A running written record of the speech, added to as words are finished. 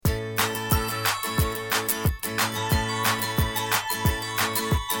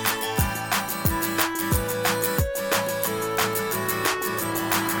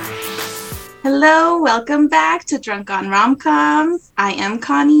Hello, welcome back to Drunk on Rom-Coms. I am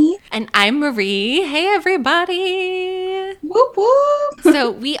Connie. And I'm Marie. Hey, everybody. Whoop whoop.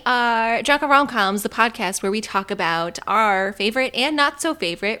 So we are Drunk on Rom-Coms, the podcast where we talk about our favorite and not so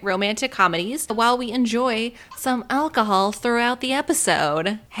favorite romantic comedies while we enjoy some alcohol throughout the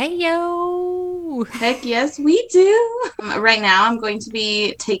episode. Hey, yo. Heck yes, we do. Right now, I'm going to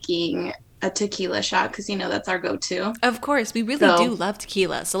be taking a tequila shot because you know that's our go-to. Of course, we really do love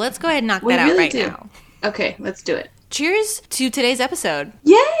tequila. So let's go ahead and knock that out really right do. now. Okay, let's do it. Cheers to today's episode.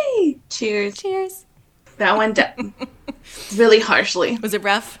 Yay! Cheers. Cheers. That went down really harshly. Was it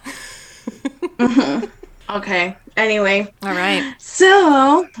rough? Okay, anyway. All right.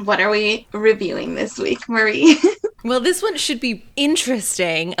 So, what are we reviewing this week, Marie? Well, this one should be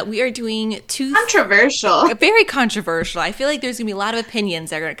interesting. We are doing two... Controversial. Very controversial. I feel like there's going to be a lot of opinions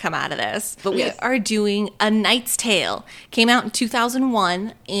that are going to come out of this. But we are doing A Knight's Tale. Came out in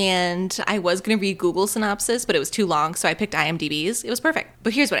 2001, and I was going to read Google synopsis, but it was too long, so I picked IMDb's. It was perfect.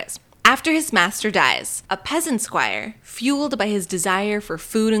 But here's what it is. After his master dies, a peasant squire, fueled by his desire for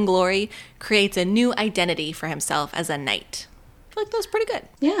food and glory, creates a new identity for himself as a knight. I feel like that was pretty good.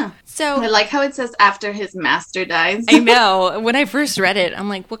 Yeah. So I like how it says after his master dies. I know. When I first read it, I'm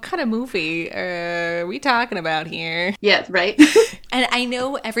like, what kind of movie are we talking about here? Yeah, right? And I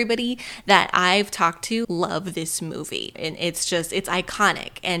know everybody that I've talked to love this movie. And it's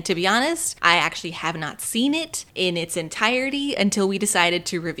iconic. And to be honest, I actually have not seen it in its entirety until we decided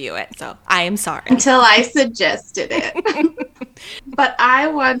to review it. So I am sorry. Until I suggested it. But I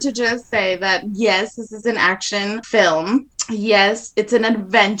want to just say that, yes, this is an action film. Yes, it's an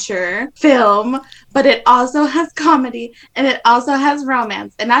adventure film, but it also has comedy and it also has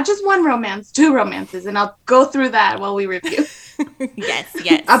romance. And not just one romance, two romances. And I'll go through that while we review. Yes.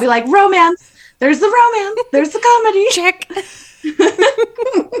 I'll be like, romance. There's the romance. There's the comedy. Check.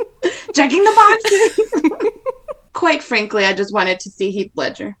 Checking the boxes. Quite frankly, I just wanted to see Heath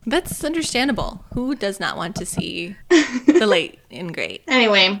Ledger. That's understandable. Who does not want to see the late and great?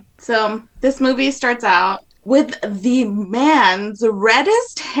 Anyway, so this movie starts out with the man's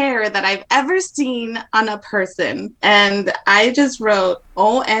reddest hair that I've ever seen on a person. And I just wrote,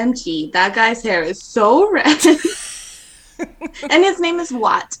 OMG, that guy's hair is so red. And his name is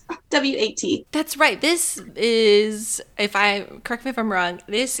Watt. W-A-T. That's right. This is, correct me if I'm wrong,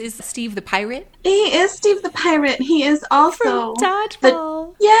 this is Steve the Pirate. He is Steve the Pirate. He is also... From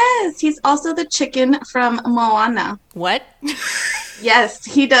Dodgeball. Yes, he's also the chicken from Moana. What? Yes,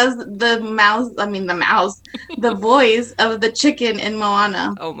 he does the voice of the chicken in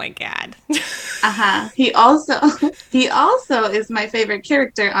Moana. Oh my God. He also is my favorite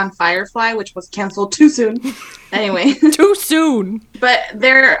character on Firefly, which was canceled too soon. Anyway. Too soon. But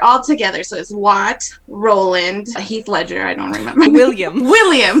they're all together. So it's Watt, Roland, Heath Ledger, I don't remember.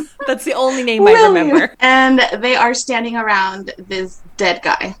 William. That's the only name I remember. And they are standing around this dead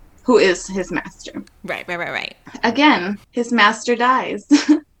guy who is his master. Right. Again, his master dies.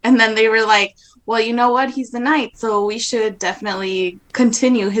 And then they were like, well, you know what? He's the knight, so we should definitely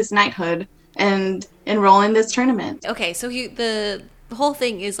continue his knighthood and enroll in this tournament. Okay, so the whole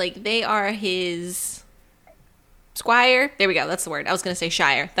thing is like they are his squire. There we go. That's the word. I was going to say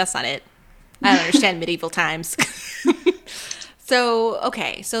shire. That's not it. I don't understand medieval times. So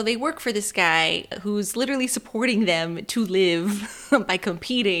they work for this guy who's literally supporting them to live by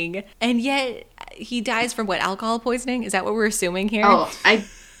competing, and yet he dies from what, alcohol poisoning? Is that what we're assuming here? Oh, I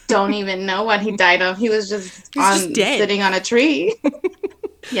don't even know what he died of. He was just dead. Sitting on a tree.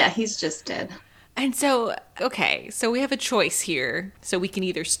 Yeah, he's just dead. And so we have a choice here. So we can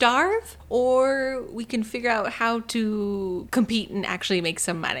either starve or we can figure out how to compete and actually make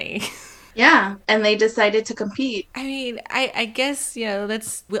some money. Yeah, and they decided to compete. I mean, I guess, I'm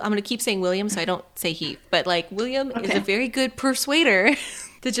going to keep saying William so I don't say Heath. But, like, William is a very good persuader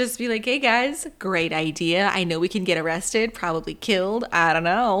to just be like, hey, guys, great idea. I know we can get arrested, probably killed. I don't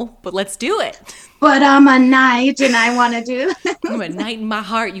know. But let's do it. But I'm a knight and I want to do it. I'm a knight in my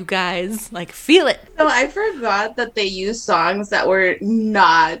heart, you guys. Like, feel it. So I forgot that they used songs that were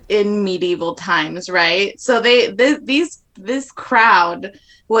not in medieval times, right? So this crowd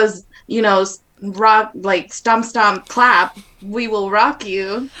was, rock, like stomp, stomp, clap, we will rock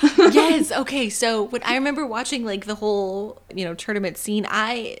you. Yes. Okay. So when I remember watching like the whole, tournament scene,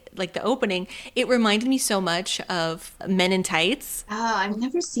 like the opening, it reminded me so much of Men in Tights. Oh, I've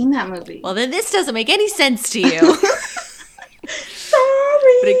never seen that movie. Well, then this doesn't make any sense to you.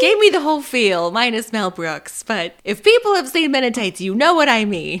 Sorry. But it gave me the whole feel, minus Mel Brooks. But if people have seen Men in Tights, you know what I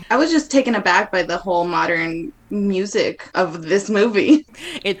mean. I was just taken aback by the whole modern music of this movie.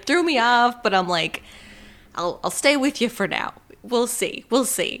 It threw me off, but I'm like, I'll stay with you for now. We'll see. We'll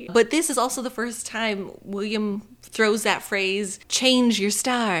see. But this is also the first time William throws that phrase, change your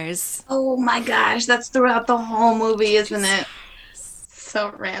stars. Oh my gosh, that's throughout the whole movie, isn't it?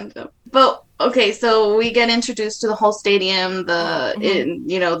 So random. But okay, so we get introduced to the whole stadium,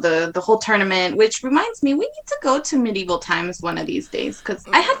 the whole tournament, which reminds me, we need to go to medieval times one of these days because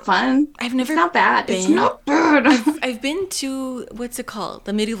I had fun. I've never It's not bad. been. It's not bad. I've been to, what's it called?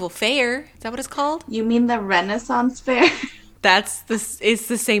 The medieval fair. Is that what it's called? You mean the Renaissance Fair? It's the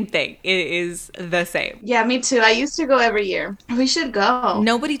same thing. It is the same. Yeah, me too. I used to go every year. We should go.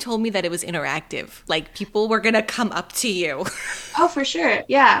 Nobody told me that it was interactive. Like, people were gonna come up to you. Oh, for sure.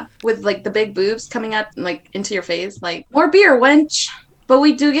 Yeah. With like the big boobs coming out like into your face. Like, more beer, wench. But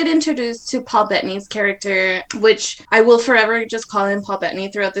we do get introduced to Paul Bettany's character, which I will forever just call him Paul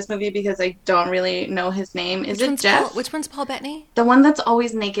Bettany throughout this movie because I don't really know his name. Is it Jeff? Which one's Paul Bettany? The one that's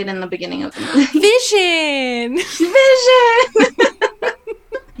always naked in the beginning of the movie. Vision! Vision!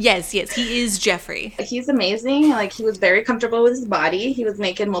 Yes, he is Jeffrey. He's amazing. Like, he was very comfortable with his body. He was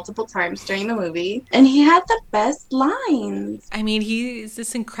naked multiple times during the movie. And he had the best lines. I mean, he's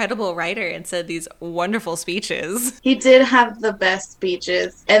this incredible writer and said these wonderful speeches. He did have the best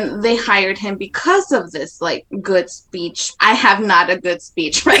speeches. And they hired him because of this, like, good speech. I have not a good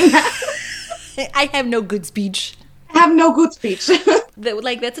speech right now. I have no good speech. I have no good speech.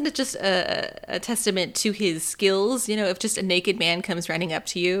 That's just a testament to his skills. You know, if just a naked man comes running up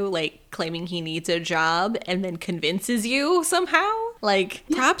to you, like, claiming he needs a job and then convinces you somehow, like,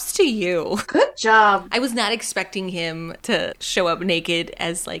 props to you. Good job. I was not expecting him to show up naked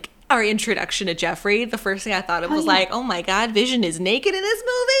as, like, our introduction to Jeffrey. The first thing I thought of was like, oh my god, Vision is naked in this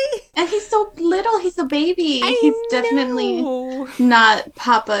movie? And he's so little. He's a baby. He's definitely not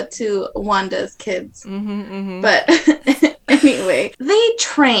Papa to Wanda's kids. But anyway, they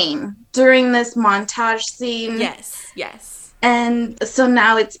train during this montage scene. Yes. And so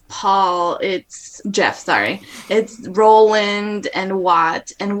now it's it's Roland and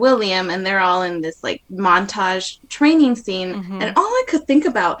Watt and William, and they're all in this like montage training scene. And all I could think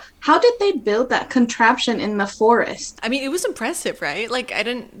about, how did they build that contraption in the forest? I mean, it was impressive, right? Like,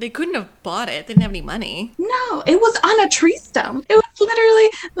 they couldn't have bought it. They didn't have any money. No, it was on a tree stump. It was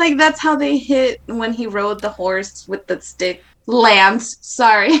literally like, that's how they hit when he rode the horse with the stick. Lance,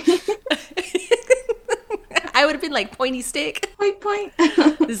 sorry. I would have been like, pointy stick. Point.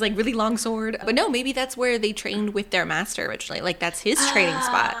 This like really long sword. But no, maybe that's where they trained with their master originally. Like, that's his training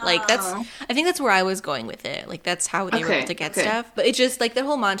spot. Like, I think that's where I was going with it. Like, that's how they were able to get stuff. But it just, like, the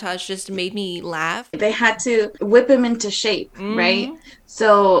whole montage just made me laugh. They had to whip him into shape, right?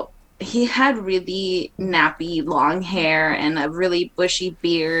 So he had really nappy long hair and a really bushy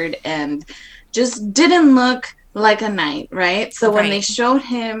beard and just didn't look like a knight, right? So when they showed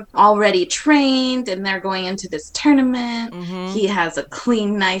him already trained and they're going into this tournament, he has a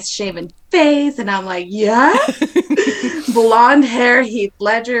clean, nice shaven face, and I'm like, yes, blonde hair, Heath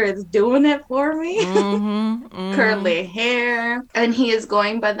Ledger is doing it for me. Curly hair, and he is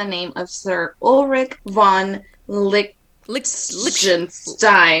going by the name of Sir Ulrich von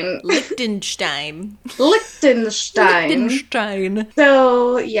Liechtenstein.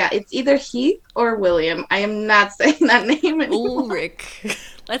 So, yeah, it's either Heath or William. I am not saying that name anymore. Ulrich.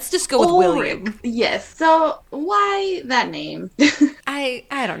 Let's just go with William. Yes. So, why that name?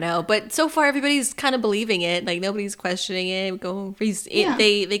 I don't know, but so far everybody's kind of believing it. Like, nobody's questioning it.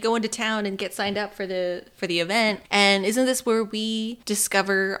 They go into town and get signed up for the event. And isn't this where we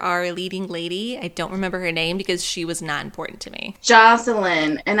discover our leading lady? I don't remember her name because she was not important to me.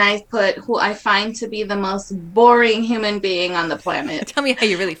 Jocelyn, and I put who I find to be the most boring human being on the planet. Tell me how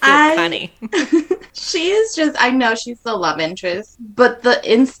you really feel, Connie. She is just, I know she's the love interest, but the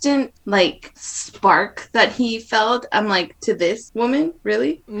instant like spark that he felt, I'm like, to this woman,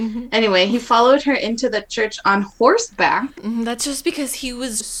 really? Anyway, he followed her into the church on horseback. That's just because he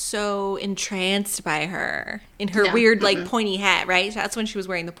was so entranced by her in her weird like pointy hat, right? That's when she was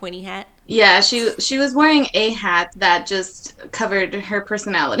wearing the pointy hat. Yeah, she was wearing a hat that just covered her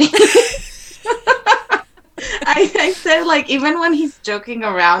personality. I said, like, even when he's joking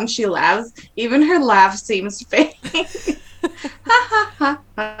around, she laughs. Even her laugh seems fake. Ha ha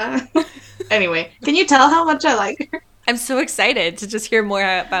ha. Anyway, can you tell how much I like her? I'm so excited to just hear more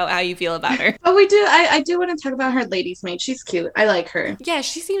about how you feel about her. But I do want to talk about her lady's maid. She's cute. I like her. Yeah,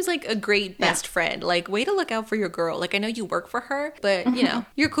 she seems like a great best friend. Like, way to look out for your girl. Like, I know you work for her, but you know,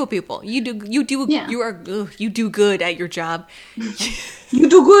 you're cool people. You do good at your job. You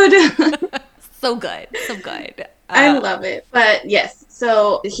do good. So good. I love it. But yes,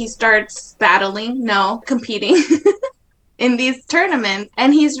 so he starts competing in these tournaments,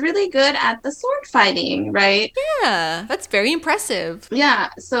 and he's really good at the sword fighting, right? Yeah, that's very impressive. Yeah,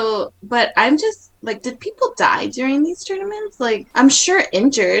 so, but I'm just like, did people die during these tournaments? Like, I'm sure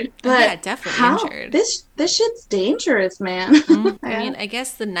injured, but yeah, definitely how? injured. This shit's dangerous, man. I mean, I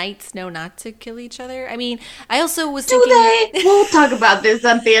guess the knights know not to kill each other. I mean, I also was Do thinking... they? We'll talk about this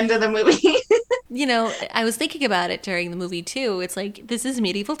at the end of the movie. You know, I was thinking about it during the movie too. It's like, this is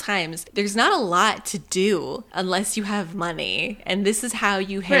medieval times. There's not a lot to do unless you have money. And this is how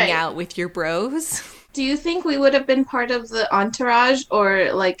you hang out with your bros. Do you think we would have been part of the entourage,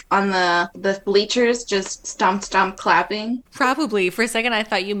 or like on the bleachers just stomp clapping? Probably. For a second I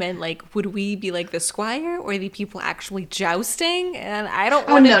thought you meant like, would we be like the squire or the people actually jousting? And I don't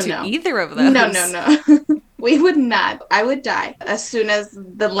want to do either of those. No. We would not. I would die as soon as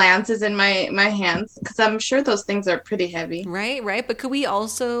the lance is in my hands, because I'm sure those things are pretty heavy. Right. But could we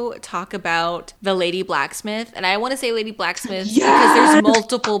also talk about the Lady Blacksmith? And I want to say Lady Blacksmith because there's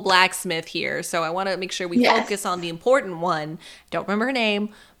multiple blacksmith here. So I want to make sure we focus on the important one. Don't remember her name,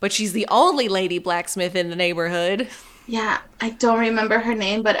 but she's the only Lady Blacksmith in the neighborhood. Yeah, I don't remember her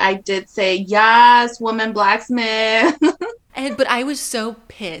name, but I did say, yes, woman blacksmith. But I was so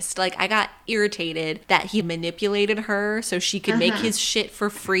pissed. Like, I got irritated that he manipulated her so she could make his shit for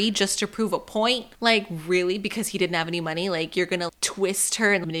free just to prove a point. Like, really? Because he didn't have any money? Like, you're gonna twist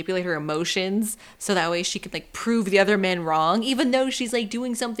her and manipulate her emotions so that way she could, like, prove the other men wrong? Even though she's, like,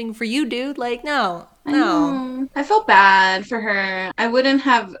 doing something for you, dude. Like, no. I felt bad for her. I wouldn't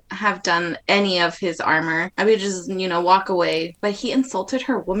have done any of his armor. I would just, walk away. But he insulted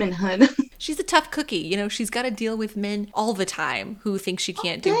her womanhood. She's a tough cookie. She's got to deal with men all the time who think she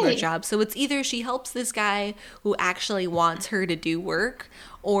can't do her job. So it's either she helps this guy who actually wants her to do work,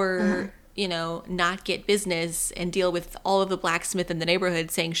 or not get business and deal with all of the blacksmith in the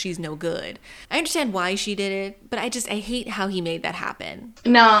neighborhood saying she's no good. I understand why she did it, but I hate how he made that happen.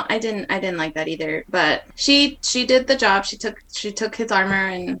 No, I didn't like that either. But she did the job. She took his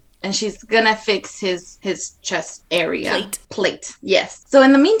armor and she's gonna fix his chest area. Plate. Yes. So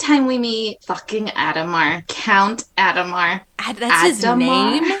in the meantime, we meet fucking Adhemar. Count Adhemar. That's his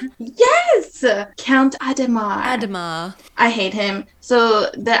name? Yes! Count Adhemar. Adhemar. I hate him. So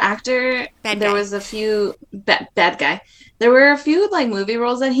the actor, was a few... Bad guy. There were a few movie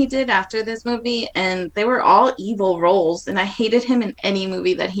roles that he did after this movie, and they were all evil roles, and I hated him in any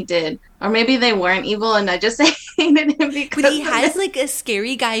movie that he did. Or maybe they weren't evil, and I just hated him because... But he has a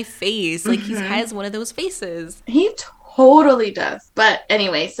scary guy face. Like, he has one of those faces. He totally does. But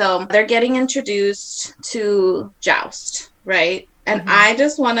anyway, so they're getting introduced to Joust, right? And I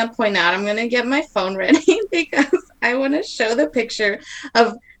just want to point out, I'm going to get my phone ready because I want to show the picture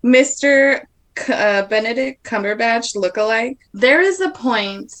of Mr. Benedict Cumberbatch lookalike. There is a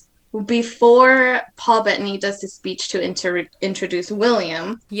point before Paul Bettany does his speech to introduce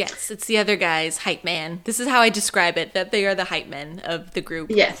William. Yes, it's the other guy's hype man. This is how I describe it, that they are the hype men of the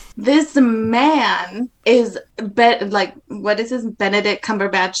group. Yes. This man is, what is his, Benedict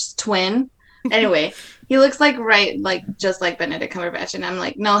Cumberbatch's twin? Anyway, he looks just like Benedict Cumberbatch. And I'm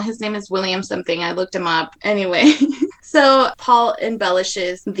like, no, his name is William something. I looked him up. Anyway, so Paul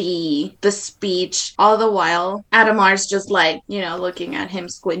embellishes the speech. All the while, Adhemar's just looking at him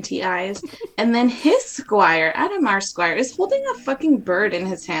squinty eyes. And then his squire, Adhemar's squire, is holding a fucking bird in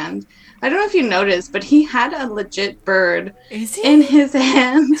his hand. I don't know if you noticed, but he had a legit bird in his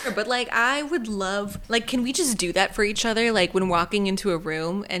hand. But I would love, can we just do that for each other? When walking into a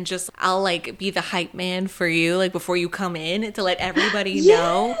room and just, I'll be the hype man for you, before you come in, to let everybody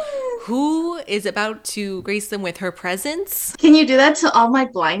know who is about to grace them with her presence. Can you do that to all my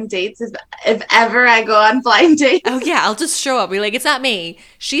blind dates if ever I go on blind dates? Oh yeah, I'll just show up. Be like, it's not me.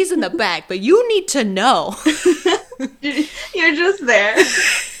 She's in the back, but you need to know. You're just there.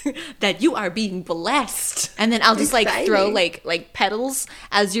 That you are being blessed. And then I'll just throw petals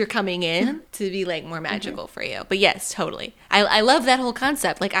as you're coming in to be more magical for you. But yes, totally. I love that whole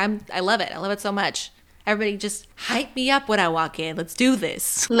concept. I love it. I love it so much. Everybody just hype me up when I walk in. Let's do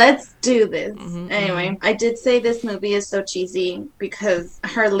this. Let's do this. Anyway, I did say this movie is so cheesy because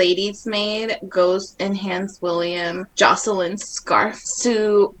her lady's maid goes and hands William Jocelyn's scarf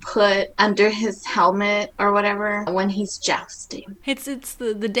to put under his helmet or whatever when he's jousting. It's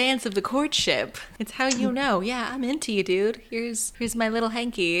the dance of the courtship. It's how you know. Yeah, I'm into you, dude. Here's my little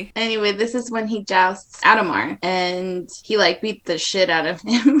hanky. Anyway, this is when he jousts Adhemar, and he beat the shit out of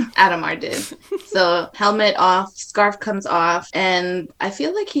him. Adhemar did. So helmet off, scarf comes off, and I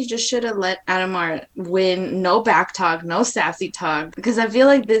feel like he just should have let Adamar win. No back talk, no sassy talk, because I feel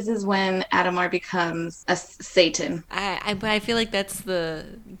like this is when Adamar becomes a Satan. But I feel like that's the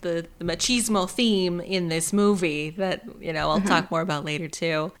machismo theme in this movie that, I'll talk more about later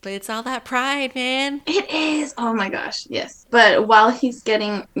too. But it's all that pride, man. It is. Oh my gosh, yes. But while he's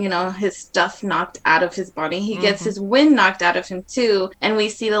getting, his stuff knocked out of his body, he gets his wind knocked out of him too. And we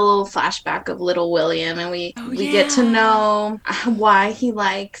see the little flashback of little William, and we get to know why he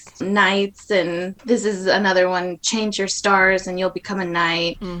likes knights. And this is another one, change your stars and you'll become a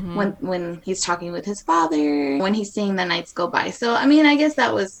knight. When he's talking with his father, when he's seeing the knights go by. So I mean, I guess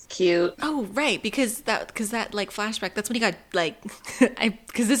that was cute. Oh right, because that like flashback, that's when he got like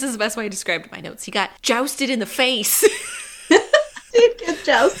because this is the best way I described it in my notes. He got jousted in the face. He'd get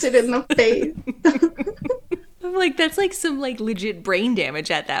jousted in the face. I'm like, that's like some like legit brain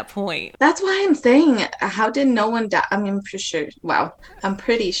damage at that point. That's why I'm saying, how did no one die? I mean, I'm pretty sure. Wow, I'm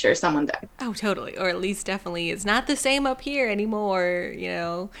pretty sure someone died. Oh, totally, or at least definitely it's not the same up here anymore.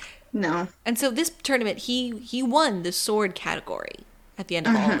 No. And so this tournament, he won the sword category at the end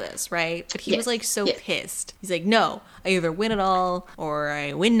of all this, right? But he was like so pissed. He's like, no, I either win it all or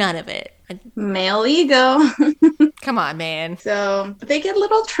I win none of it. Male ego. Come on, man. So they get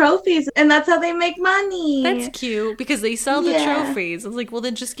little trophies, and that's how they make money. That's cute, because they sell the trophies. I was like, well,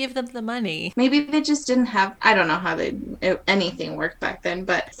 then just give them the money. Maybe they just didn't have, I don't know how anything worked back then.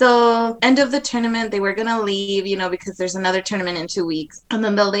 But so end of the tournament, they were going to leave, because there's another tournament in 2 weeks. And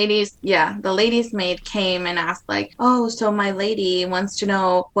then the ladies' maid came and asked like, oh, so my lady wants to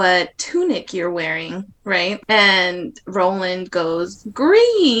know what tunic you're wearing, right? And Roland goes,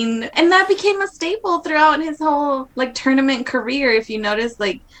 green. And that became a staple throughout his whole like tournament career. If you notice,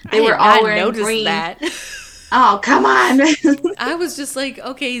 like they were all wearing green. That. Oh, come on. I was just like,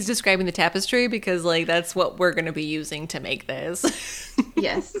 okay, he's describing the tapestry because like that's what we're going to be using to make this.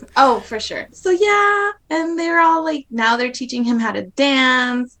 Yes. Oh, for sure. So yeah, and they're all like, now they're teaching him how to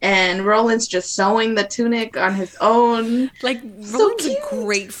dance, and Roland's just sewing the tunic on his own. Like, Roland's a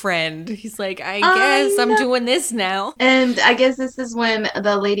great friend. He's like, I guess I'm doing this now. And I guess this is when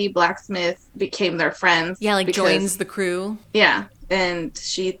the lady blacksmith became their friends. Yeah, like joins the crew. Yeah. And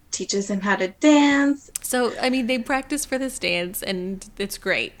she teaches him how to dance. So, I mean, they practice for this dance, and it's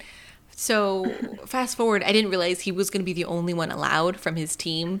great. So, fast forward, I didn't realize he was going to be the only one allowed from his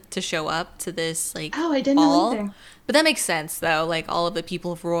team to show up to this, like, I didn't know either. But that makes sense, though. Like, all of the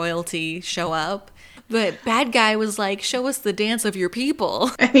people of royalty show up. But bad guy was like, show us the dance of your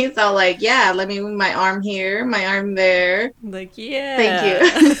people. And he's all like, yeah, let me move my arm here, my arm there. Like, yeah.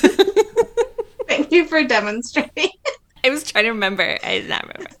 Thank you. Thank you for demonstrating. I was trying to remember. I did not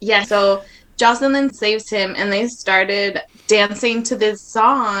remember. Yeah, so Jocelyn saves him, and they started dancing to this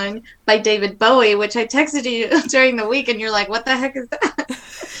song by David Bowie, which I texted you during the week, and you're like, what the heck is that?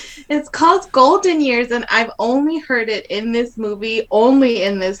 It's called Golden Years, and I've only heard it in this movie,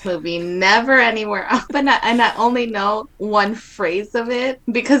 never anywhere else. And I only know one phrase of it,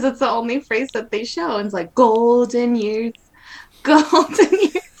 because it's the only phrase that they show. And it's like, golden years, golden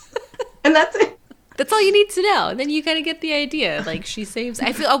years. And that's it. That's all you need to know. Then you kind of get the idea. Like, she saves...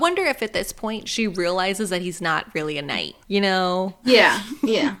 I wonder if at this point she realizes that he's not really a knight, Yeah.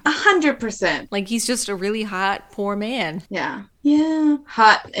 100%. Like, he's just a really hot, poor man. Yeah. Yeah.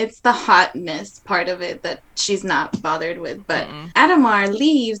 Hot. It's the hotness part of it that she's not bothered with. But Adamar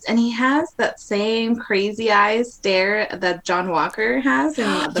leaves, and he has that same crazy eyes stare that John Walker has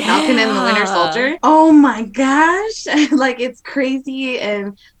in The Falcon and the Winter Soldier. Oh my gosh. Like, it's crazy,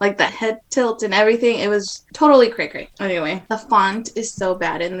 and like the head tilt and everything. It was totally cray-cray. Anyway, the font is so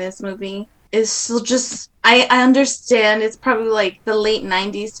bad in this movie. It's just... I understand it's probably like the late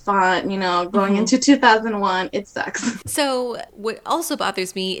 90s font, going into 2001. It sucks. So what also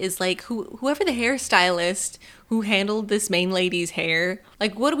bothers me is like whoever the hairstylist who handled this main lady's hair,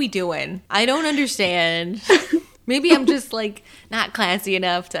 like, what are we doing? I don't understand. Maybe I'm just like not classy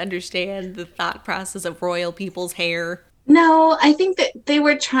enough to understand the thought process of royal people's hair. No, I think that they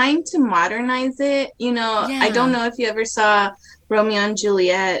were trying to modernize it. I don't know if you ever saw Romeo and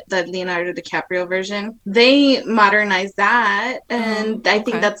Juliet, the Leonardo DiCaprio version. They modernized that, and I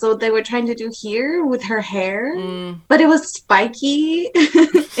think that's what they were trying to do here with her hair. But it was spiky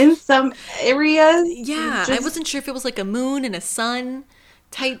in some areas. Yeah, I wasn't sure if it was like a moon and a sun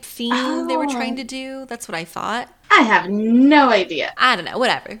type theme they were trying to do. That's what I thought. I have no idea. I don't know,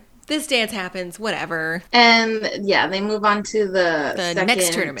 whatever. this dance happens, whatever. And yeah, they move on to the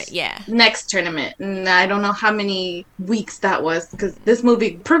next tournament, yeah. Next tournament. And I don't know how many weeks that was because this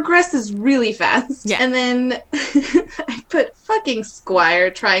movie progresses really fast. Yeah. And then I put fucking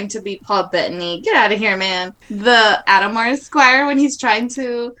Squire trying to be Paul Bettany. Get out of here, man. The Adamar Squire when he's trying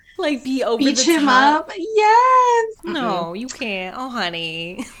to like be over beach the him top. up. Yes. No, you can't. Oh,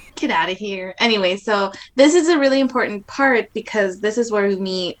 honey. Get out of here. Anyway, so this is a really important part because this is where we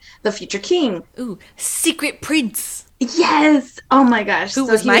meet the future king. Ooh, Secret Prince. Yes. Oh my gosh. Who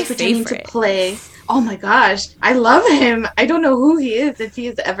so was he my was pretending favorite. to play. Oh my gosh. I love him. I don't know who he is, if he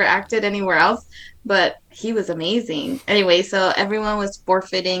has ever acted anywhere else, but he was amazing. Anyway, so everyone was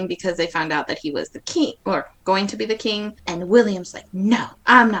forfeiting because they found out that he was the king or going to be the king. And William's like, no,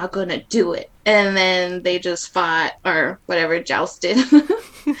 I'm not going to do it. And then they just fought or whatever, jousted.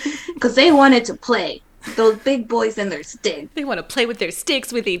 Because they wanted to play. Those big boys and their sticks. They want to play with their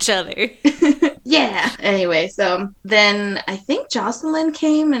sticks with each other. Yeah. Anyway, so then I think Jocelyn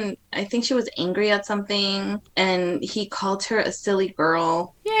came and I think she was angry at something and he called her a silly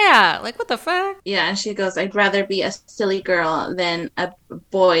girl. Yeah, like what the fuck? Yeah, and she goes, I'd rather be a silly girl than a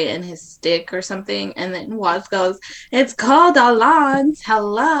boy and his stick or something. And then Waz goes, it's called Alans.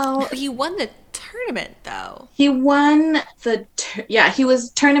 Hello. He won the tournament though. He won he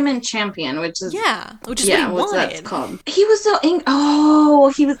was tournament champion, which is what he what's wanted. that's called. He was so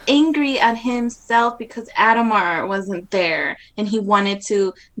he was angry at himself because Adamar wasn't there and he wanted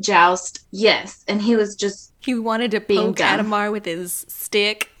to joust. Yes, and he was just he wanted to being poke dumb. Adamar with his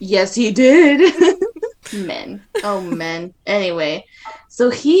stick. Yes, he did. Men. Oh, men. Anyway,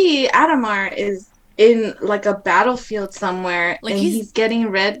 so Adamar is in like a battlefield somewhere like and he's getting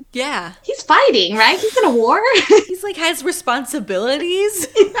red. Yeah. He's fighting, right? He's in a war. He's like has responsibilities.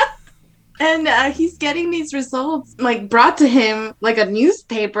 And he's getting these results like brought to him like a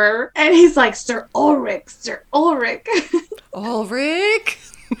newspaper. And he's like, Sir Ulrich, Sir Ulrich. Ulrich?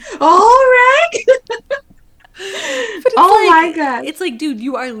 Ulrich? Oh my god. It's like, dude,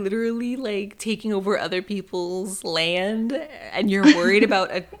 you are literally like taking over other people's land and you're worried about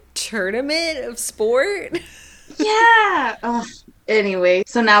a tournament of sport? Yeah. Ugh. Anyway,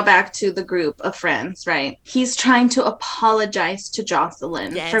 so now back to the group of friends, right? He's trying to apologize to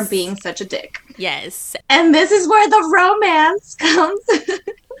Jocelyn for being such a dick. Yes. And this is where the romance comes.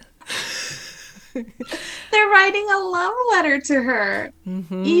 They're writing a love letter to her.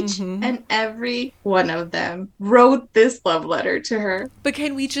 Each and every one of them wrote this love letter to her. But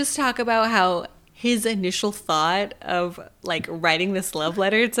can we just talk about how his initial thought of like writing this love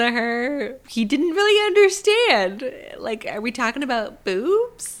letter to her, he didn't really understand. Like, are we talking about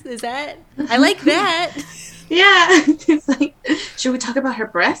boobs? Is that? I like that. Yeah. It's like, should we talk about her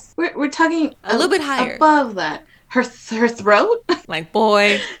breasts? We're talking a little bit higher. Above that. Her throat? Like,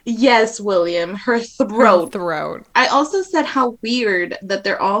 boy. Yes, William. Her throat. Her throat. I also said how weird that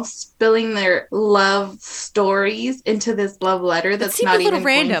they're all spilling their love stories into this love letter that's not even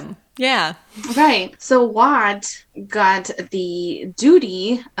random. Yeah. Right. So Watt got the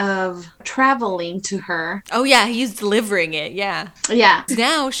duty of traveling to her. Oh, yeah. He's delivering it. Yeah. Yeah.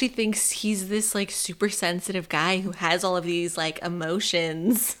 Now she thinks he's this like super sensitive guy who has all of these like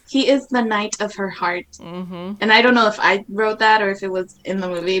emotions. He is the knight of her heart. Mm-hmm. And I don't know if I wrote that or if it was in the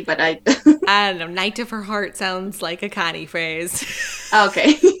movie, but I don't know. Knight of her heart sounds like a Connie phrase.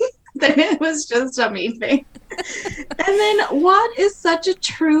 Okay. Then it was just a me thing. And then Watt is such a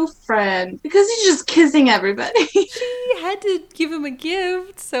true friend because he's just kissing everybody. She had to give him a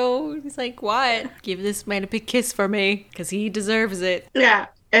gift, so he's like, Watt, give this man a big kiss for me because he deserves it. Yeah,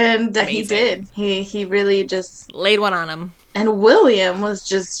 and he did. He really just laid one on him. And William was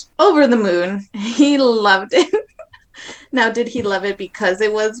just over the moon. He loved it. Now, did he love it because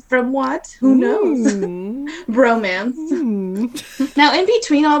it was from Watt? Who knows? Romance. Now, in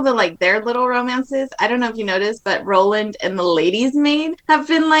between all the, like, their little romances, I don't know if you noticed, but Roland and the lady's maid have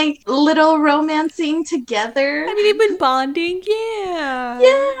been, like, little romancing together. I mean, they've been bonding. Yeah.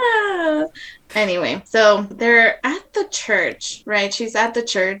 Yeah. Anyway, so they're at the church, right? She's at the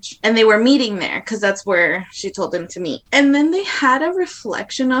church, and they were meeting there because that's where she told them to meet. And then they had a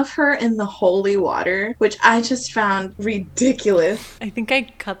reflection of her in the holy water, which I just found ridiculous. I think I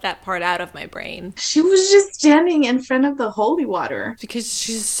cut that part out of my brain. She was just standing in front of the holy water. Because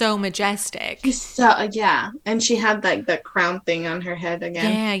she's so majestic. Yeah. And she had, like, the crown thing on her head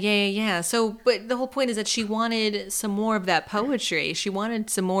again. Yeah. So, but the whole point is that she wanted some more of that poetry. She wanted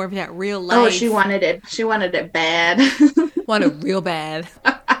some more of that real life. Oh, she wanted it. She wanted it bad. Wanted real bad.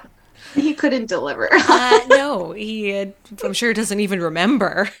 He couldn't deliver. No, I'm sure doesn't even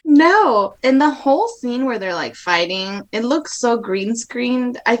remember. No. And the whole scene where they're like fighting, it looks so green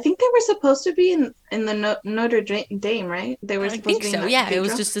screened. I think they were supposed to be in the Notre Dame, right? They were I supposed think to be in so. that Yeah, cathedral. it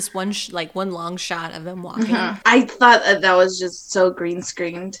was just this one long shot of them walking. I thought that was just so green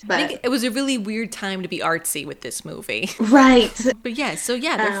screened. I But think it was a really weird time to be artsy with this movie. right. But yeah, so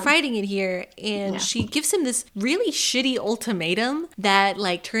yeah, they're fighting it here, and yeah. she gives him this really shitty ultimatum that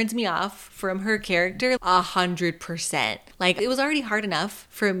like turns me off from her character 100%. Like, it was already hard enough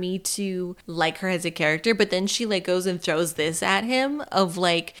for me to like her as a character, but then she like goes and throws this at him of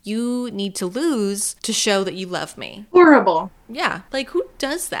like, you need to lose to show that you love me. Horrible. Yeah, like who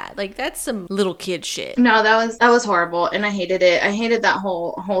does that? Like, that's some little kid shit. No, that was horrible, and I hated it. I hated that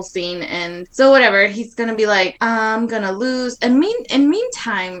whole scene. And so whatever, he's gonna be like, I'm gonna lose. And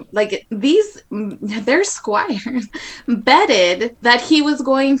meantime, like their squires betted that he was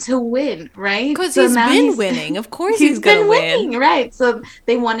going to win, right? Because So he's now been winning. Of course he's been gonna win. winning, right? So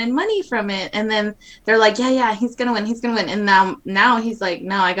they wanted money from it, and then they're like, yeah, he's gonna win. And now he's like,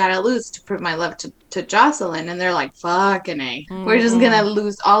 no, I gotta lose to prove my love to Jocelyn. And they're like, fucking A. We're just gonna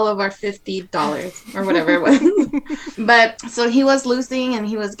lose all of our $50 or whatever it was. But so he was losing and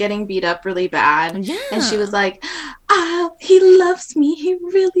he was getting beat up really bad. Yeah. And she was like, he loves me. He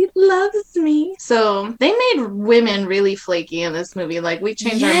really loves me. So they made women really flaky in this movie. Like, we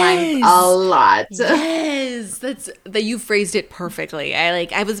changed our minds a lot. Yes, that you phrased it perfectly.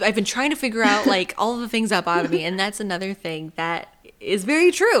 I've been trying to figure out like all of the things that bother me, and that's another thing that is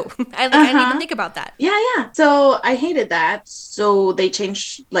very true. I didn't even think about that. Yeah. So I hated that. So we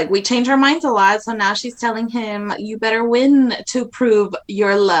changed our minds a lot. So now she's telling him, you better win to prove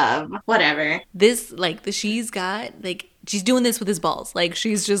your love. Whatever. This, she's doing this with his balls. Like,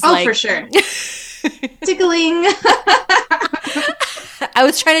 she's just for sure. Tickling. I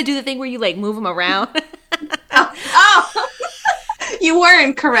was trying to do the thing where you like move them around. Oh. You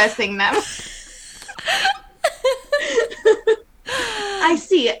weren't caressing them. I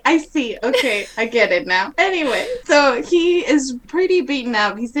see. Okay, I get it now. Anyway, so he is pretty beaten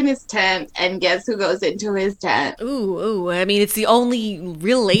up. He's in his tent, and guess who goes into his tent? Ooh, I mean, it's the only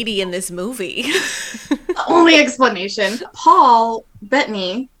real lady in this movie. Only explanation. Paul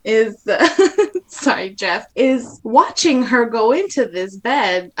Bettany is, sorry, Jeff, is watching her go into this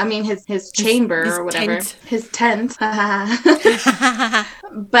bed. I mean, his chamber his or whatever. Tent. His tent.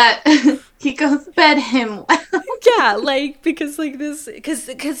 But he goes, bed him well. Yeah, because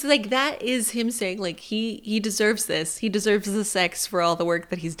that is him saying, like, he deserves this. He deserves the sex for all the work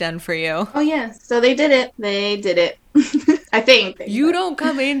that he's done for you. Oh, yeah. So they did it. I think. You don't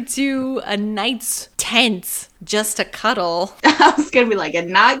come into a knight's tent just to cuddle. I was going to be like, and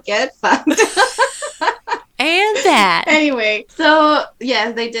not get fucked. And that. Anyway, so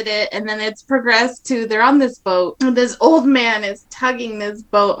yeah, they did it, and then it's progressed to they're on this boat. This old man is tugging this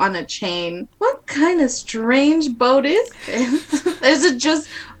boat on a chain. What kind of strange boat is this? Is it just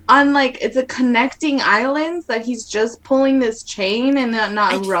on it's a connecting islands that he's just pulling this chain and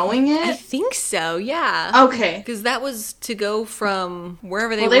not rowing it? I think so, yeah. Okay. Because that was to go from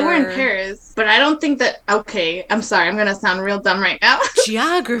wherever they were. Well, they were in Paris, but I don't think that. Okay, I'm sorry, I'm gonna sound real dumb right now.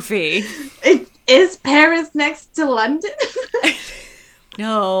 Geography. Is Paris next to London?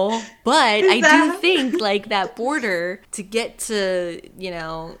 No, but I do think that border to get to,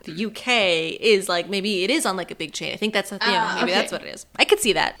 the UK is maybe it is on a big chain. I think that's maybe okay. that's what it is. I could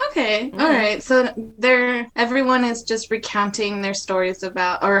see that. Okay. All right. So everyone is just recounting their stories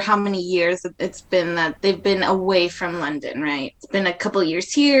about, or how many years it's been that they've been away from London, right? It's been a couple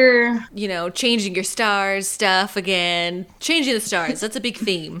years here. Changing your stars stuff again. Changing the stars. That's a big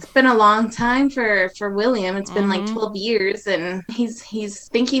theme. It's been a long time for William. It's been 12 years, and he's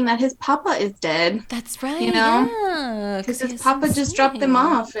thinking that his papa is dead. That's right. Yeah. Because his papa just dropped them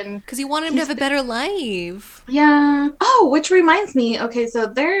off, and because he wanted him to have a better life. Yeah. Oh, which reminds me. Okay, so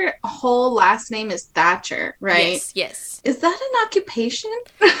their whole last name is Thatcher, right? Yes. Is that an occupation?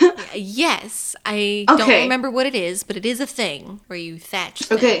 Yes. I don't remember what it is, but it is a thing where you thatch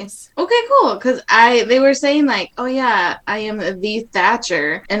things. Okay, cool. Because they were saying oh yeah, I am the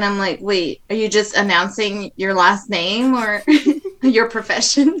Thatcher, and I'm like, wait, are you just announcing your last name or your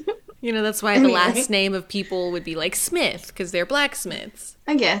profession? That's why the last name of people would be Smith, because they're blacksmiths.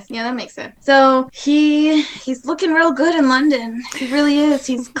 I guess. Yeah, that makes sense. So he's looking real good in London. He really is.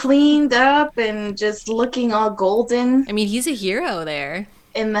 He's cleaned up and just looking all golden. I mean, he's a hero there.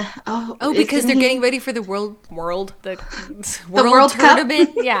 in the because they're getting ready for the the world World Cup?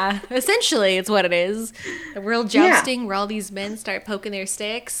 tournament. Yeah, essentially, it's what it is. The world jousting, where all these men start poking their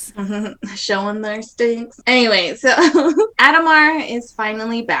sticks. showing their stinks. Anyway, so Adamar is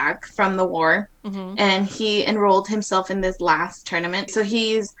finally back from the war, and he enrolled himself in this last tournament. So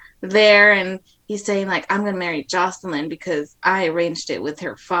he's there, and he's saying, like, I'm going to marry Jocelyn because I arranged it with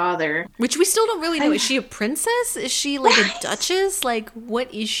her father. Which we still don't really know. Is she a princess? Is she like a duchess? Like,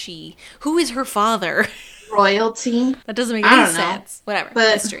 what is she? Who is her father? Royalty. That doesn't make any sense. Whatever.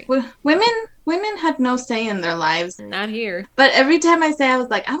 But mystery. Women had no say in their lives. Not here. But every time I say, I was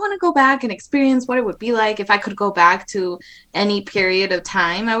like, I want to go back and experience what it would be like if I could go back to any period of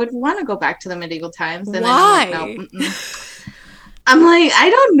time. I would want to go back to the medieval times. And why? Then I'm like, no. I'm like, I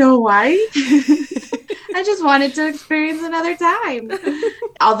don't know why. I just wanted to experience another time.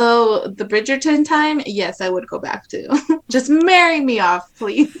 Although the Bridgerton time, yes, I would go back to. Just marry me off,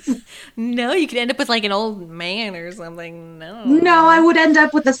 please. No, you could end up with like an old man or something. No, I would end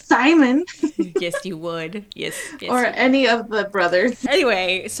up with a Simon. Yes, you would. Yes. Or any of the brothers.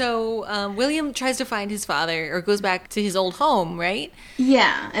 Anyway, so William tries to find his father, or goes back to his old home, right?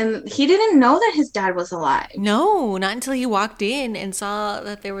 Yeah, and he didn't know that his dad was alive. No, not until he walked in and saw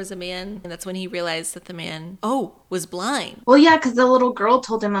that there was a man, and that's when he realized that the man, was blind. Well, yeah, because the little girl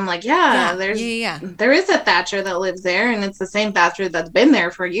told him, I'm like, there is a Thatcher that lives there, and it's the same Thatcher that's been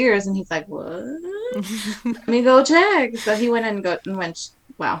there for years. And he's like, what? Let me go check. So he went and went.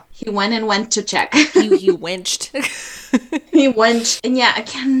 Wow. He went and went to check. He winched. He went. And yeah, I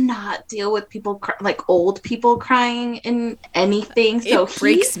cannot deal with people, like old people crying in anything. So it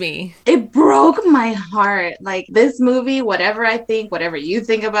breaks me. It broke my heart. Like this movie, whatever I think, whatever you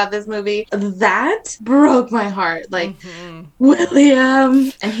think about this movie, that broke my heart. Like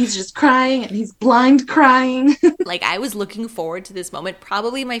William. And he's just crying, and he's blind crying. Like I was looking forward to this moment.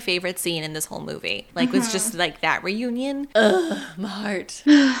 Probably my favorite scene in this whole movie. Like was just like that reunion. Ugh, my heart.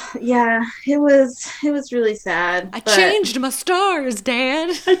 Yeah, it was really sad. I changed my stars,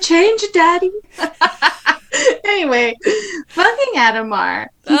 Dad. I changed, Daddy. Anyway, fucking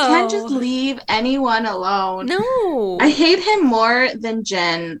Adamar. He can't just leave anyone alone. No. I hate him more than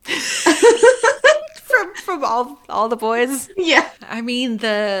Jen. From all the boys. Yeah. I mean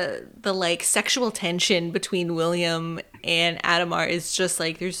the like sexual tension between William and Adamar is just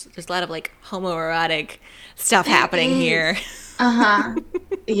like there's a lot of like homoerotic stuff happening here.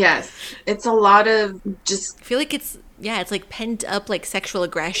 Yes. It's a lot of just I feel like it's like pent up like sexual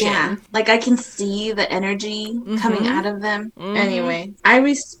aggression. Yeah. Like I can see the energy coming out of them. Anyway, I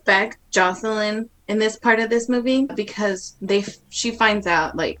respect Jocelyn in this part of this movie because she finds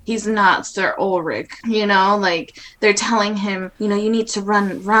out like he's not Sir Ulrich, like they're telling him, you need to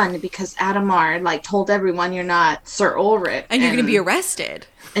run because Adamar like told everyone you're not Sir Ulrich and you're going to be arrested.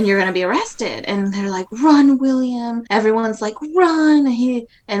 And you're going to be arrested. And they're like, run, William. Everyone's like, run.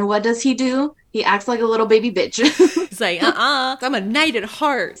 And what does he do? He acts like a little baby bitch. He's like, I'm a knight at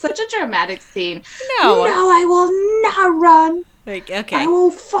heart. Such a dramatic scene. No, I will not run. Like, okay. I will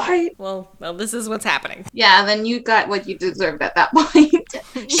fight. Well, this is what's happening. Yeah, then you got what you deserved at that point.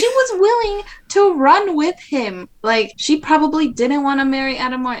 She was willing to run with him. Like, she probably didn't want to marry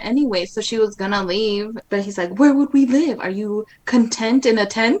Adamar anyway, so she was gonna leave. But he's like, where would we live? Are you content in a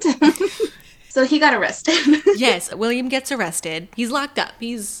tent? So he got arrested. Yes, William gets arrested. He's locked up.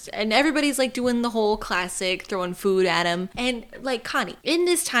 And everybody's like doing the whole classic throwing food at him. And like Connie, in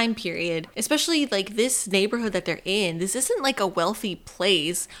this time period, especially like this neighborhood that they're in, this isn't like a wealthy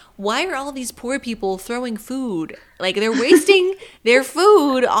place. Why are all these poor people throwing food? Like they're wasting their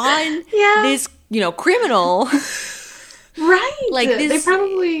food on this, criminal. Right. Like this they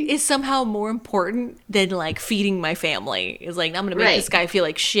probably is somehow more important than like feeding my family. It's like I'm gonna make this guy feel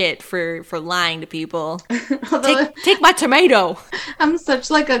like shit for lying to people. Take my tomato. I'm such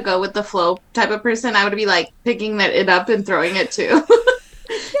like a go with the flow type of person. I would be like picking it up and throwing it too.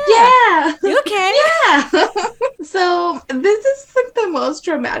 Yeah. You okay? Yeah. So this is like the most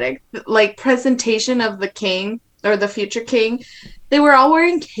dramatic like presentation of the king or the future king. They were all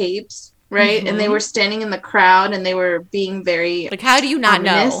wearing capes. Right? And they were standing in the crowd and they were being very like, how do you not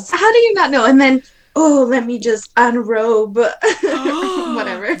know? How do you not know? And then, let me just unrobe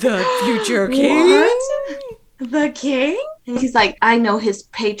whatever. The future king? What? The king? And he's like, I know his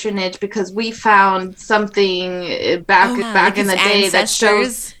patronage because we found something back in the day that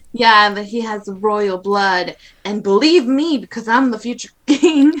shows that he has royal blood. And believe me, because I'm the future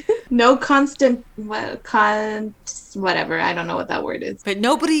king. No whatever. I don't know what that word is. But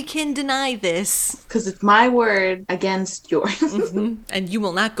nobody can deny this. Because it's my word against yours. Mm-hmm. And you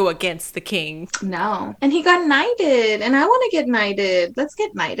will not go against the king. No. And he got knighted. And I want to get knighted. Let's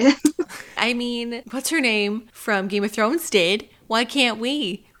get knighted. I mean, what's her name from Game of Thrones did? Why can't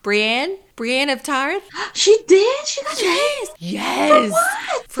we? Brienne? Brienne of Tarth? She did? She got knighted? Yes. For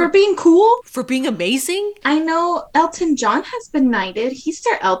what? For being cool? For being amazing? I know Elton John has been knighted. He's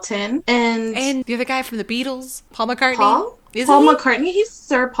Sir Elton. And the other guy from the Beatles, Paul McCartney. Paul? Isn't Paul he? McCartney, he's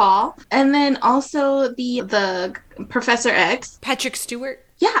Sir Paul. And then also the Professor X. Patrick Stewart.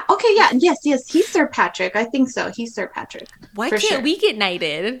 Yeah, okay, yeah. Yes, he's Sir Patrick. I think so. He's Sir Patrick. Why can't we get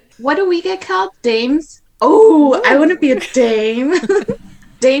knighted? What do we get called? Dames? Oh, I want to be a dame.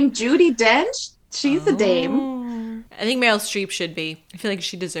 Dame Judi Dench? She's a dame. I think Meryl Streep should be. I feel like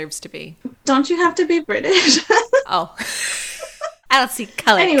she deserves to be. Don't you have to be British? Oh. I don't see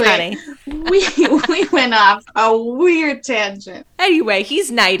color, anyway, we went off a weird tangent. Anyway,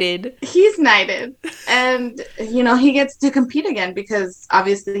 he's knighted. He's knighted. And, he gets to compete again because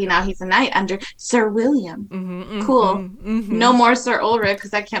obviously now he's a knight under Sir William. Cool. Mm-hmm. No more Sir Ulrich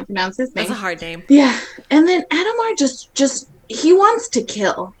because I can't pronounce his name. That's a hard name. Yeah. And then Adamar just he wants to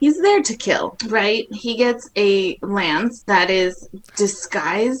kill. He's there to kill, right? He gets a lance that is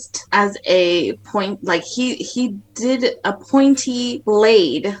disguised as a point, like he did a pointy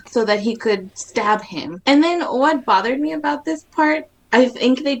blade so that he could stab him. And then what bothered me about this part, I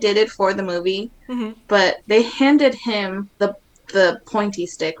think they did it for the movie, but they handed him the pointy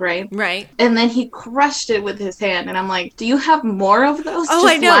stick, right? Right. And then he crushed it with his hand. And I'm like, do you have more of those? Oh,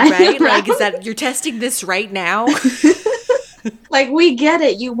 I know, right? Like, is that, you're testing this right now? Like, we get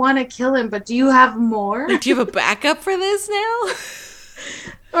it. You want to kill him, but do you have more? Like, do you have a backup for this now?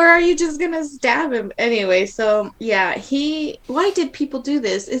 Or are you just going to stab him? Anyway, so, yeah, why did people do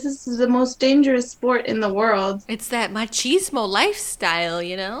this? This is the most dangerous sport in the world. It's that machismo lifestyle,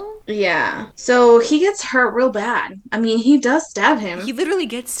 Yeah. So he gets hurt real bad. I mean, he does stab him. He literally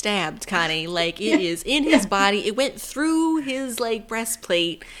gets stabbed, Connie. Like, it is in his body. It went through his,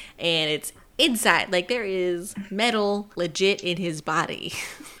 breastplate, and it's inside. Like, there is metal legit in his body.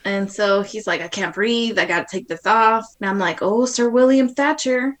 And so he's like, I can't breathe. I got to take this off. And I'm like, oh, Sir William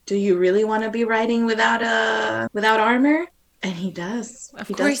Thatcher, do you really want to be riding without armor? And he does.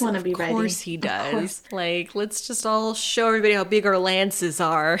 He does want to be riding. Of course he does. Like, let's just all show everybody how big our lances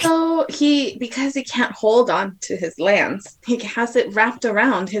are. So because he can't hold on to his lance, he has it wrapped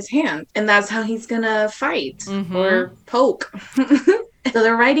around his hand. And that's how he's going to fight or poke. So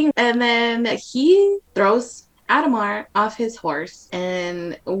they're riding, and then he throws Adamar off his horse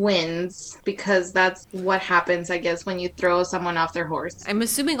and wins because that's what happens, I guess, when you throw someone off their horse. I'm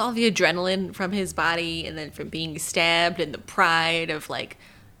assuming all the adrenaline from his body and then from being stabbed and the pride of,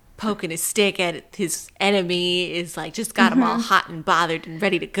 poking his stick at his enemy is, just got him all hot and bothered and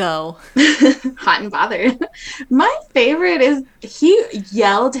ready to go. Hot and bothered. My favorite is he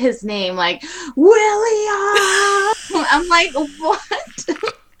yelled his name like, William! I'm like, what?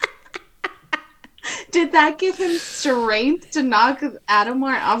 Did that give him strength to knock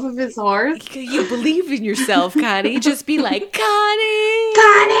Adamar off of his horse? You believe in yourself, Connie. Just be like, Connie!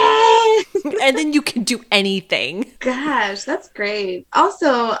 Connie! And then you can do anything. Gosh, that's great.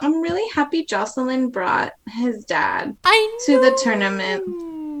 Also, I'm really happy Jocelyn brought his dad to the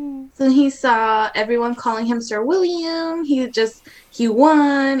tournament. So he saw everyone calling him Sir William. He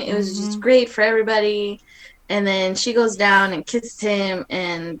won. It was just great for everybody. And then she goes down and kisses him,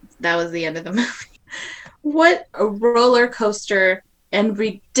 and that was the end of the movie. What a roller coaster and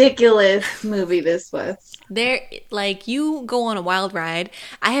ridiculous movie this was. You go on a wild ride.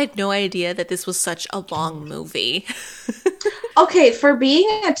 I had no idea that this was such a long movie. Okay, for being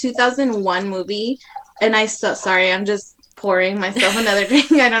a 2001 movie, and sorry, I'm just pouring myself another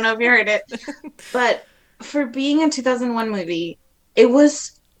drink. I don't know if you heard it. But for being a 2001 movie, it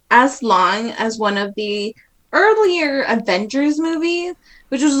was as long as one of the earlier Avengers movies,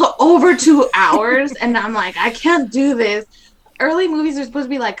 which was over 2 hours. And I'm like, I can't do this. Early movies are supposed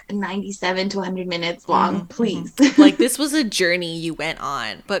to be 97 to 100 minutes long. Please. This was a journey you went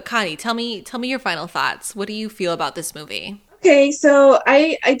on. But Connie, tell me your final thoughts. What do you feel about this movie? Okay, so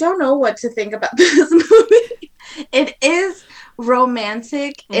I don't know what to think about this movie. It is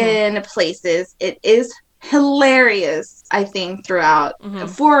romantic in places. It is hilarious, I think, throughout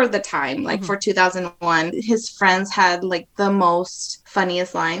for the time, for 2001. His friends had the most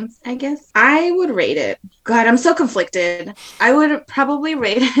funniest lines, I guess. I would rate it. God, I'm so conflicted. I would probably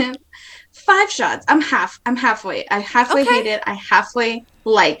rate it 5 shots. I'm halfway. I halfway hate it. I halfway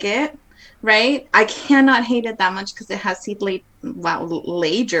like it. Right? I cannot hate it that much because it has Heath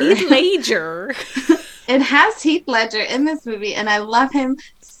Ledger. Heath Ledger. It has Heath Ledger in this movie, and I love him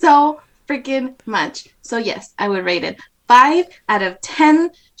so freaking much. So yes, I would rate it 5 out of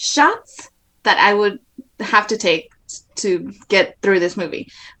 10 shots that I would have to take to get through this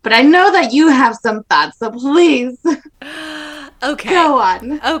movie. But I know that you have some thoughts, so please Okay. go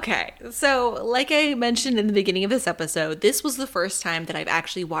on. Okay. So, like I mentioned in the beginning of this episode, this was the first time that I've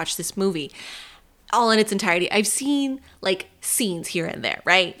actually watched this movie all in its entirety. I've seen like scenes here and there,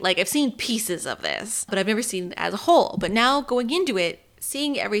 right? Like I've seen pieces of this, but I've never seen it as a whole. But now going into it,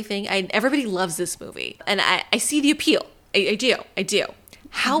 seeing everything, everybody loves this movie. And I see the appeal. I do.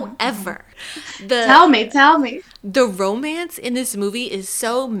 However, Tell me. the romance in this movie is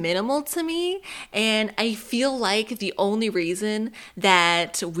so minimal to me, and I feel like the only reason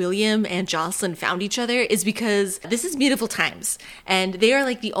that William and Jocelyn found each other is because this is medieval times, and they are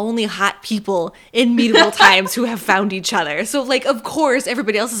like the only hot people in medieval times who have found each other. So like, of course,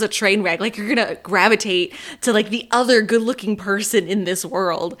 everybody else is a train wreck. Like you're gonna gravitate to like the other good-looking person in this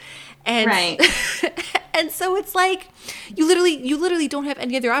world. And Right. and so it's like you literally don't have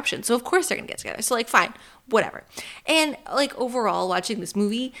any other option. So of course they're gonna get together. So like fine, whatever. And like overall watching this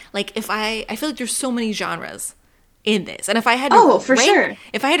movie, like if I feel like there's so many genres in this. And if I had to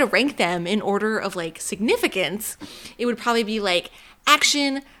if I had to rank them in order of like significance, it would probably be like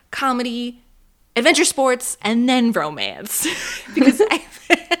action, comedy, adventure sports, and then romance. Because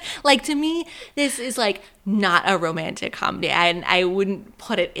like to me, this is like not a romantic comedy, and I wouldn't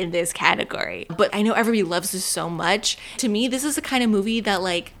put it in this category. But I know everybody loves this so much. To me, this is the kind of movie that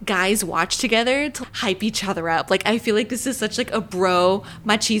like guys watch together to hype each other up. Like I feel like this is such like a bro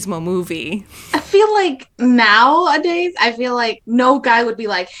machismo movie. I feel like nowadays, I feel like no guy would be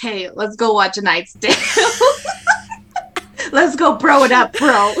like, hey, let's go watch A Knight's Tale. Let's go bro it up,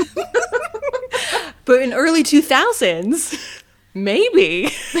 bro. But in early 2000s, maybe.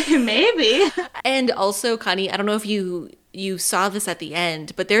 Maybe. And also, Connie, I don't know if you saw this at the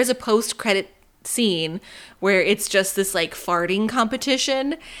end, but there's a post-credit scene where it's just this like farting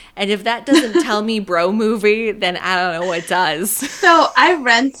competition, and if that doesn't tell me bro movie, then I don't know what does. So I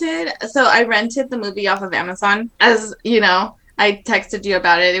rented the movie off of Amazon. As you know, I texted you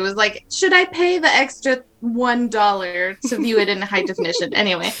about it. It was like, should I pay the extra $1 to view it in high definition?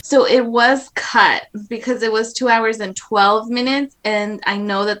 Anyway, so it was cut because it was 2 hours and 12 minutes, and I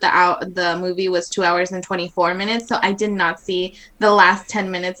know that the movie was 2 hours and 24 minutes, so I did not see the last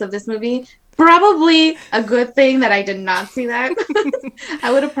 10 minutes of this movie. Probably a good thing that I did not see that.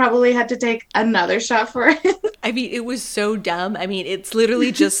 I would have probably had to take another shot for it. I mean, it was so dumb. I mean, it's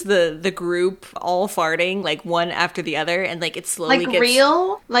literally just the group all farting like one after the other, and like it slowly like gets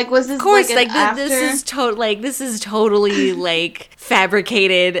real. Like was this of course like this is totally like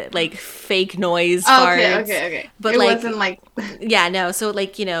fabricated like fake noise farts. Okay. But it like wasn't like yeah, no. So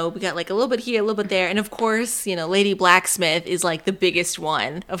like we got like a little bit here, a little bit there, and of course Lady Blacksmith is like the biggest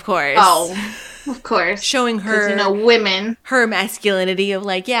one, of course. Oh, of course, showing her women her masculinity of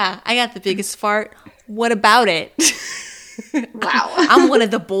like, yeah, I got the biggest fart. What about it? Wow. I'm one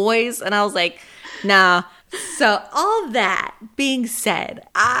of the boys. And I was like, nah. So all that being said,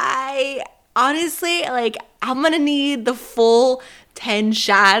 I honestly, like, I'm going to need the full 10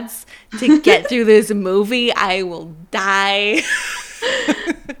 shots to get through this movie. I will die.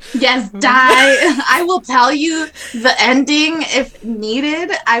 Yes, die. I will tell you the ending if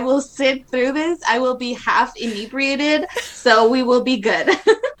needed. I will sit through this. I will be half inebriated, so we will be good.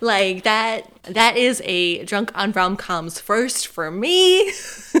 Like that is a Drunk on Rom-Coms first for me.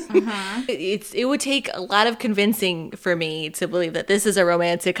 Mm-hmm. It would take a lot of convincing for me to believe that this is a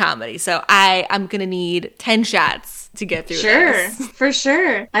romantic comedy. So I'm going to need 10 shots to get through this. Sure, for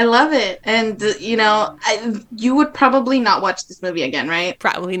sure. I love it. And, you would probably not watch this movie again, right?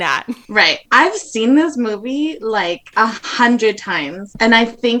 Probably not. Right. I've seen this movie like 100 times. And I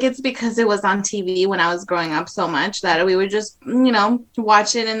think it's because it was on TV when I was growing up so much that we would just,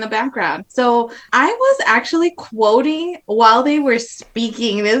 watch it in the background. So I was actually quoting while they were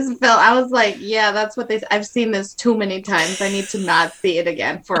speaking this film. I was like, yeah, that's what I've seen this too many times. I need to not see it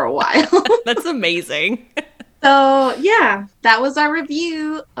again for a while. That's amazing. So, yeah, that was our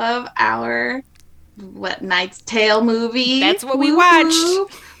review of our Knight's Tale movie. That's what we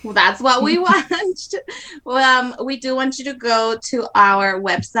watched. Well, that's what we watched. We do want you to go to our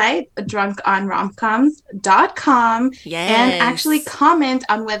website, drunkonromcoms.com, and actually comment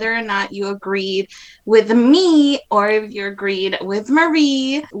on whether or not you agreed with me or if you agreed with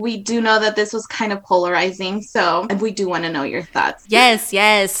Marie. We do know that this was kind of polarizing, so we do want to know your thoughts. Yes.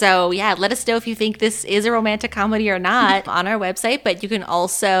 So, yeah, let us know if you think this is a romantic comedy or not on our website, but you can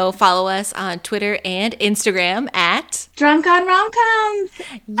also follow us on Twitter and Instagram at Drunk on Rom-Coms.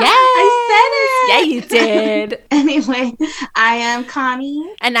 Yes! I said it! Yeah, you did. Anyway, I am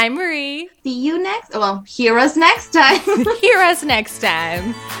Connie. And I'm Marie. See you next. Well, hear us next time. Hear us next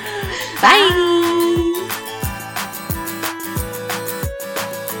time. Bye.